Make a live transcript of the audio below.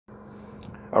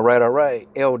All right.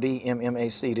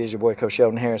 LDMMAC. This is your boy, Coach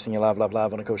Sheldon Harrison. You're live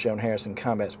on the Coach Sheldon Harrison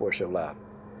Combat Sports Show Live.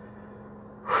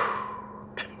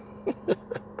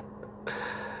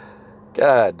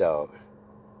 God, dog.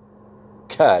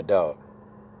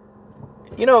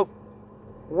 You know,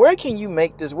 where can you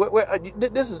make this?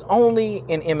 This is only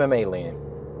in MMA land.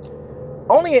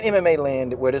 Only in MMA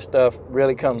land where this stuff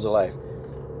really comes to life.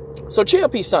 So Chael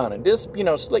Sonnen, this,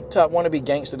 slick top wannabe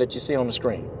gangster that you see on the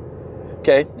screen.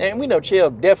 Okay, and we know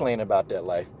Chael definitely ain't about that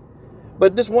life.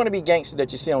 But this wannabe gangster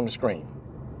that you see on the screen.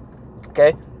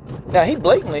 Okay, now he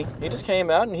just came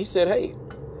out and he said, hey,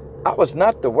 I was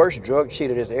not the worst drug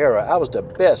cheat of this era. I was the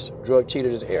best drug cheat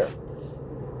of this era.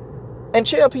 And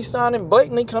Chael Sonnen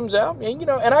blatantly comes out, and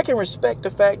and I can respect the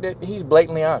fact that he's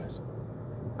blatantly honest.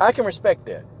 I can respect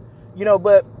that.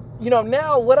 But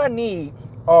now what I need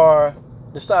are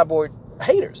the cyborg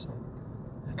haters.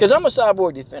 Because I'm a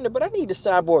cyborg defender, but I need the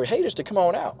cyborg haters to come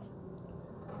on out.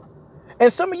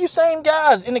 And some of you same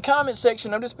guys in the comment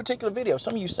section of this particular video,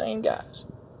 some of you same guys,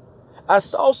 I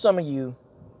saw some of you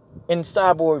in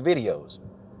cyborg videos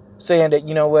saying that,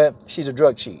 you know what, she's a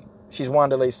drug cheat. She's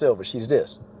Wanderlei Silva. She's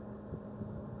this.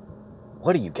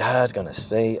 What are you guys going to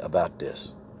say about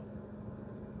this?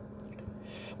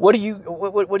 What do you,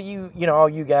 all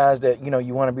you guys that,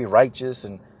 you want to be righteous,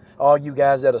 and all you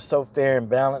guys that are so fair and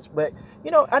balanced. But,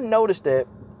 I noticed that,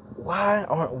 why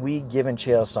aren't we giving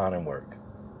Chael Sonnen work?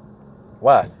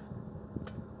 Why?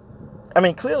 I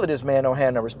mean, clearly this man don't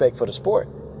have no respect for the sport.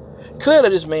 Clearly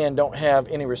this man don't have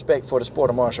any respect for the sport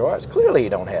of martial arts. Clearly he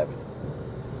don't have it.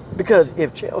 Because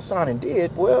if Chael Sonnen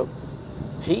did, well,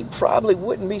 he probably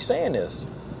wouldn't be saying this.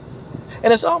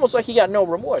 And it's almost like he got no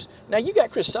remorse. Now you got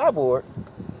Chris Cyborg,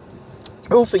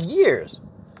 who for years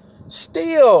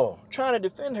still trying to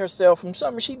defend herself from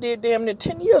something she did damn near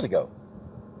 10 years ago.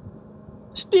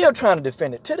 Still trying to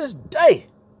defend it to this day.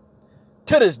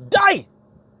 To this day,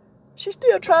 she's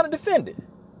still trying to defend it.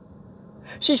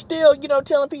 She's still,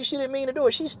 telling people she didn't mean to do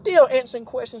it. She's still answering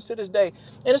questions to this day.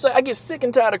 And it's like, I get sick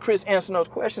and tired of Chris answering those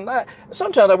questions.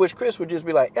 Sometimes I wish Chris would just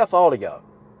be like, F all of y'all.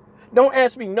 Don't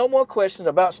ask me no more questions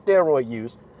about steroid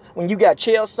use when you got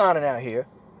Chael Sonnen out here,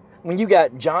 when you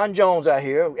got John Jones out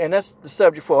here, and that's the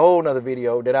subject for a whole nother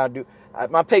video that I do.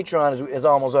 My Patreon is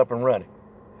almost up and running.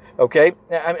 Okay?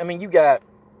 I mean, you got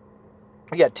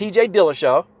TJ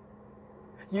Dillashaw.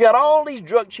 You got all these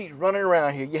drug cheats running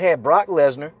around here. You had Brock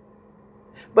Lesnar.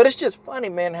 But it's just funny,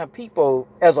 man, how people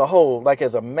as a whole, like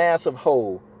as a massive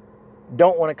whole,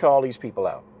 don't want to call these people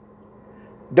out.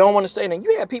 Don't want to say that.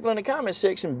 You have people in the comment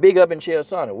section big up in Chael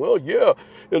Sonnen. Well, yeah,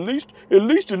 at least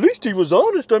he was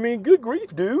honest. I mean, good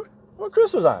grief, dude. Well,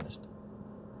 Chris was honest.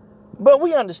 But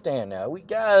we understand now.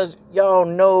 Y'all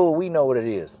know we know what it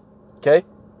is. Okay?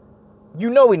 We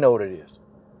know what it is.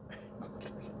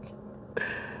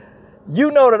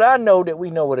 You know that I know that we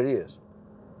know what it is.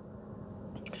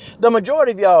 The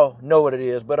majority of y'all know what it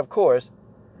is, but of course,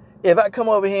 if I come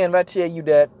over here and if I tell you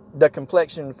that the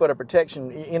complexion for the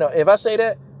protection, if I say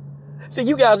that, see,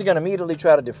 you guys are going to immediately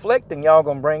try to deflect, and y'all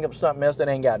going to bring up something else that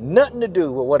ain't got nothing to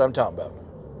do with what I'm talking about.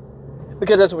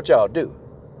 Because that's what y'all do.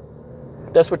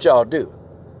 That's what y'all do.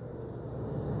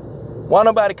 Why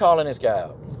nobody calling this guy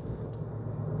out?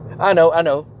 I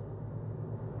know.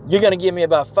 You're going to give me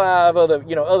about 5 other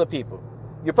people.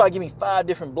 You'll probably give me 5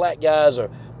 different black guys or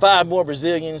 5 more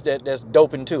Brazilians that's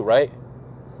doping too, right?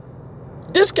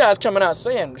 This guy's coming out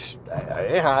saying,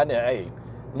 hey,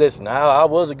 listen, I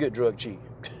was a good drug cheat.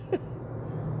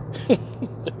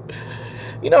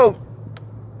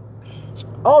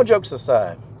 All jokes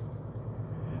aside,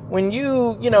 when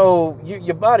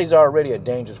your body's already a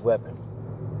dangerous weapon.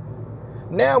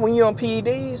 Now when you're on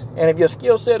PEDs, and if your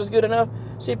skill set is good enough,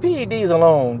 see, PEDs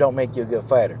alone don't make you a good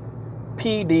fighter.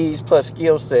 PEDs plus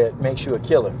skill set makes you a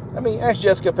killer. I mean, ask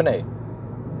Jessica Panay.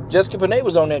 Jessica Panay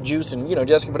was on that juice, and,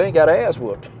 Jessica Panay got her ass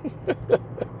whooped.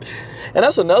 And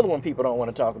that's another one people don't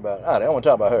want to talk about. They don't want to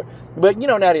talk about her. But,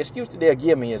 now the excuse that they'll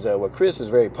give me is, Chris is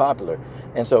very popular.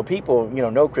 And so people,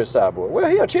 know Chris Cyborg. Well,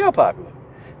 Chael popular.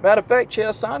 Matter of fact,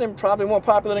 Chael Sonnen probably more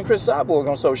popular than Chris Cyborg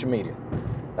on social media.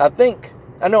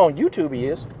 I know on YouTube he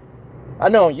is. I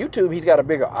know on YouTube he's got a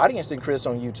bigger audience than Chris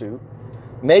on YouTube.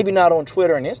 Maybe not on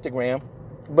Twitter and Instagram,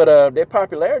 but their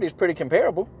popularity is pretty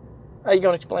comparable. How you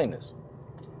going to explain this?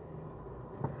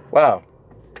 Wow.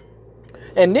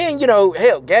 And then,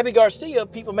 hell, Gabby Garcia,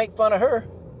 people make fun of her.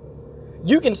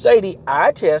 You can say the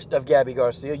eye test of Gabby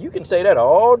Garcia. You can say that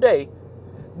all day.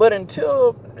 But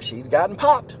until she's gotten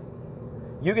popped,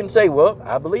 you can say, well,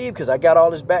 I believe because I got all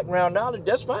this background knowledge.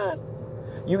 That's fine.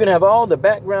 You can have all the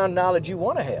background knowledge you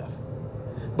want to have.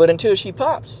 But until she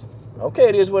pops, okay,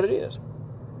 it is what it is.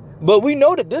 But we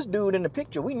know that this dude in the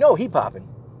picture, we know he popping.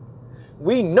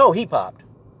 We know he popped.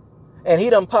 And he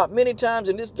done popped many times,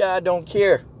 and this guy don't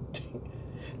care.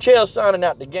 Chael Sonnen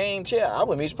out the game. Chael, I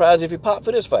wouldn't be surprised if he popped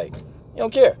for this fight. He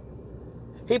don't care.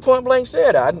 He point blank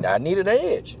said, I needed an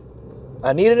edge.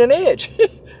 I needed an edge.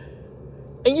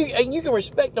 and you can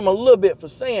respect him a little bit for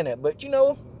saying that, but you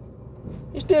know,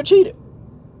 he still cheated.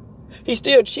 He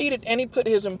still cheated, and he put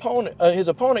his opponent,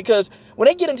 because when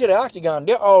they get into the octagon,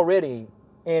 they're already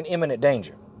in imminent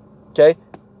danger. Okay?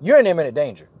 You're in imminent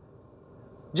danger.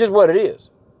 Just what it is.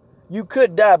 You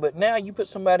could die, but now you put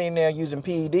somebody in there using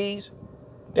PEDs,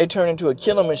 they turn into a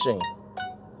killing machine.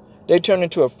 They turn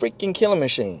into a freaking killing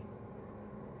machine.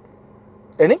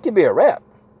 And it can be a wrap.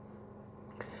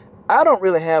 I don't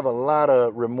really have a lot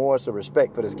of remorse or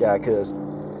respect for this guy because,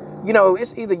 you know,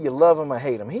 it's either you love him or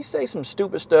hate him. He say some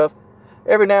stupid stuff.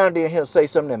 Every now and then he'll say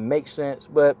something that makes sense,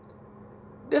 but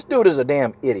this dude is a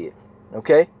damn idiot,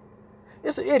 okay?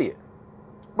 It's an idiot.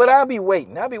 But I'll be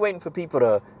waiting. I'll be waiting for people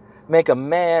to make a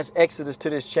mass exodus to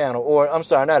this channel, or I'm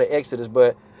sorry, not an exodus,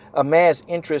 but a mass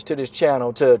interest to this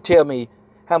channel to tell me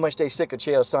how much they sick of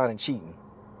Chael Sonnen cheating.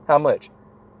 How much?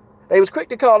 They was quick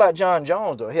to call out John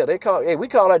Jones, though. Hell, we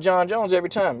call out John Jones every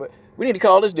time, but we need to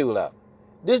call this dude out.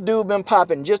 This dude been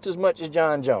popping just as much as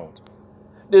John Jones.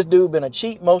 This dude been a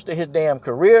cheat most of his damn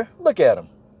career. Look at him.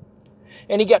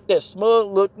 And he got that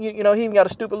smug look. You know, he even got a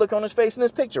stupid look on his face in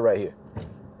this picture right here.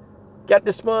 Got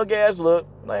this smug ass look.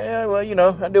 Like, yeah, well, you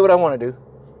know, I do what I want to do.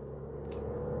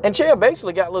 And Chael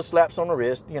basically got little slaps on the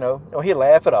wrist, you know, or he'd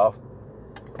laugh it off.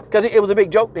 Because it was a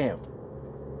big joke to him.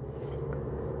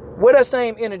 Where that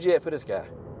same energy at for this guy?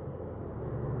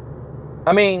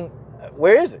 I mean,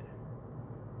 where is it?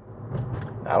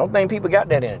 I don't think people got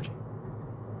that energy.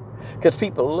 Because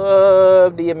people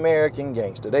love the American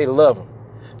gangster. They love him.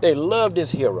 They love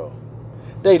this hero.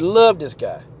 They love this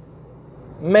guy.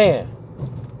 Man.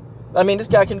 I mean, this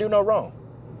guy can do no wrong.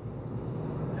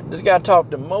 This guy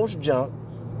talked the most junk.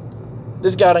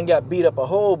 This guy done got beat up a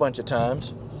whole bunch of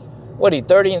times. What, he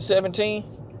 30 and 17?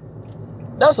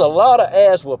 That's a lot of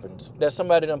ass whoopings that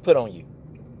somebody done put on you.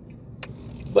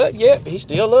 But yeah, he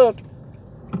still loved.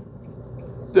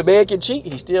 The man can cheat,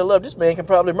 he still loved. This man can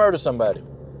probably murder somebody.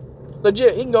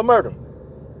 Legit, he can go murder him.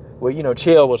 Well, you know,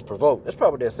 Chael was provoked. That's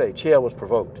probably what they say. Chael was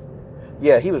provoked.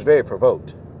 Yeah, he was very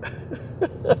provoked.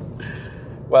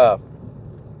 Wow.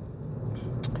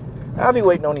 I'll be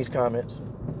waiting on these comments.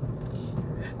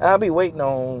 I'll be waiting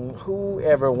on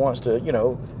whoever wants to, you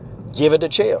know, give it to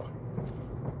Chael.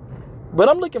 But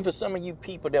I'm looking for some of you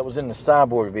people that was in the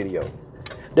Cyborg video.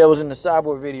 That was in the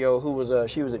Cyborg video who was,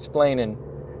 she was explaining,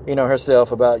 you know,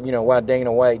 herself about, you know, why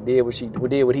Dana White did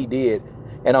what he did.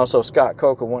 And also Scott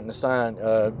Coker wanting to sign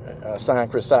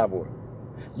Chris Cyborg.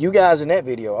 You guys in that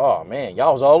video, oh man,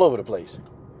 y'all was all over the place.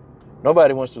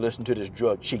 Nobody wants to listen to this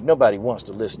drug cheat. Nobody wants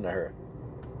to listen to her.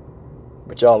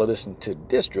 But y'all are listening to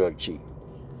this drug cheat.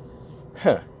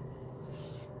 Huh.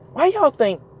 Why y'all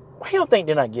think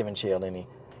they're not giving Chael any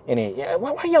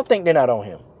why y'all think they're not on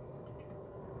him?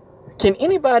 Can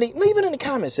anybody leave it in the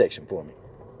comment section for me?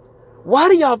 Why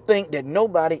do y'all think that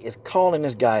nobody is calling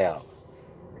this guy out?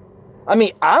 I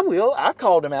mean, I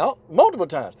called him out multiple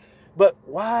times. But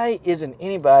why isn't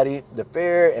anybody, the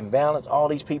fair and balanced, all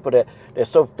these people they're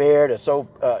so fair, they're so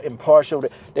impartial,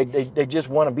 they just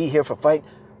want to be here for fight?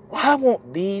 Why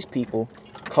won't these people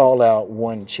call out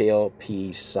one Chael P.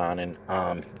 Sonnen?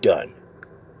 I'm done.